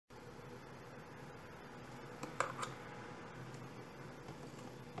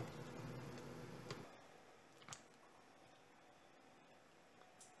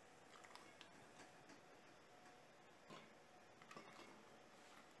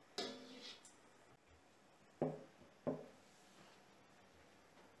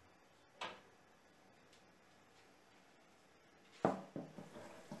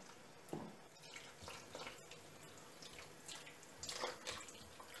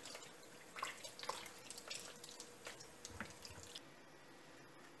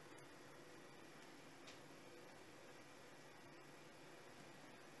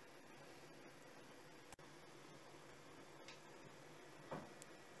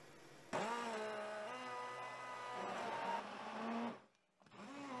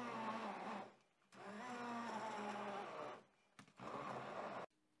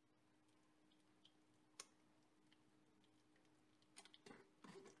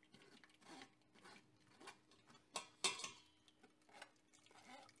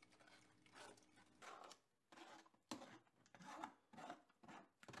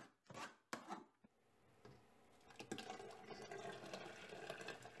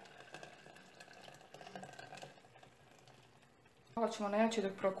Malo ćemo najaći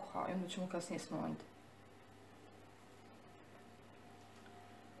dok prokuha i onda ćemo kasnije smoniti.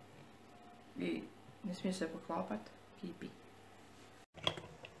 I ne smije se poklapati, kipi.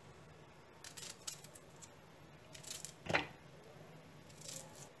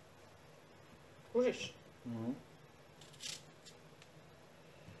 Kužiš?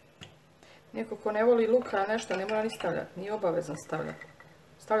 Neko ko ne voli luka nešto ne mora ni stavljati, nije obavezno stavljati.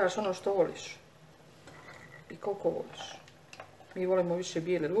 Stavljaš ono što voliš i koliko voliš. Mi volimo više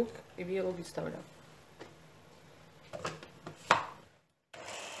bijeli luk i bijeli luk stavljamo.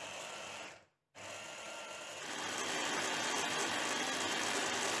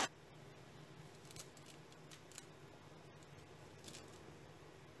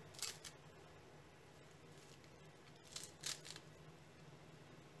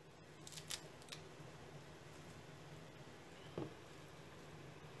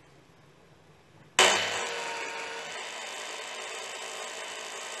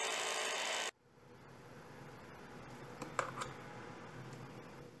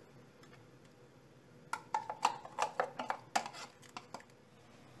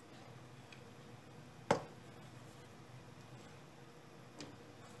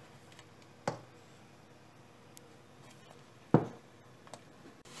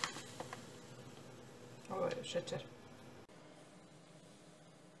 Ovo je šećer.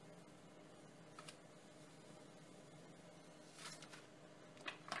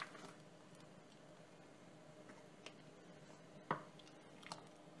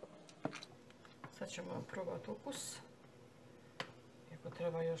 Sad ćemo probati ukus. Ako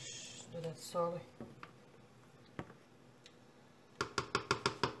treba još dodati soli.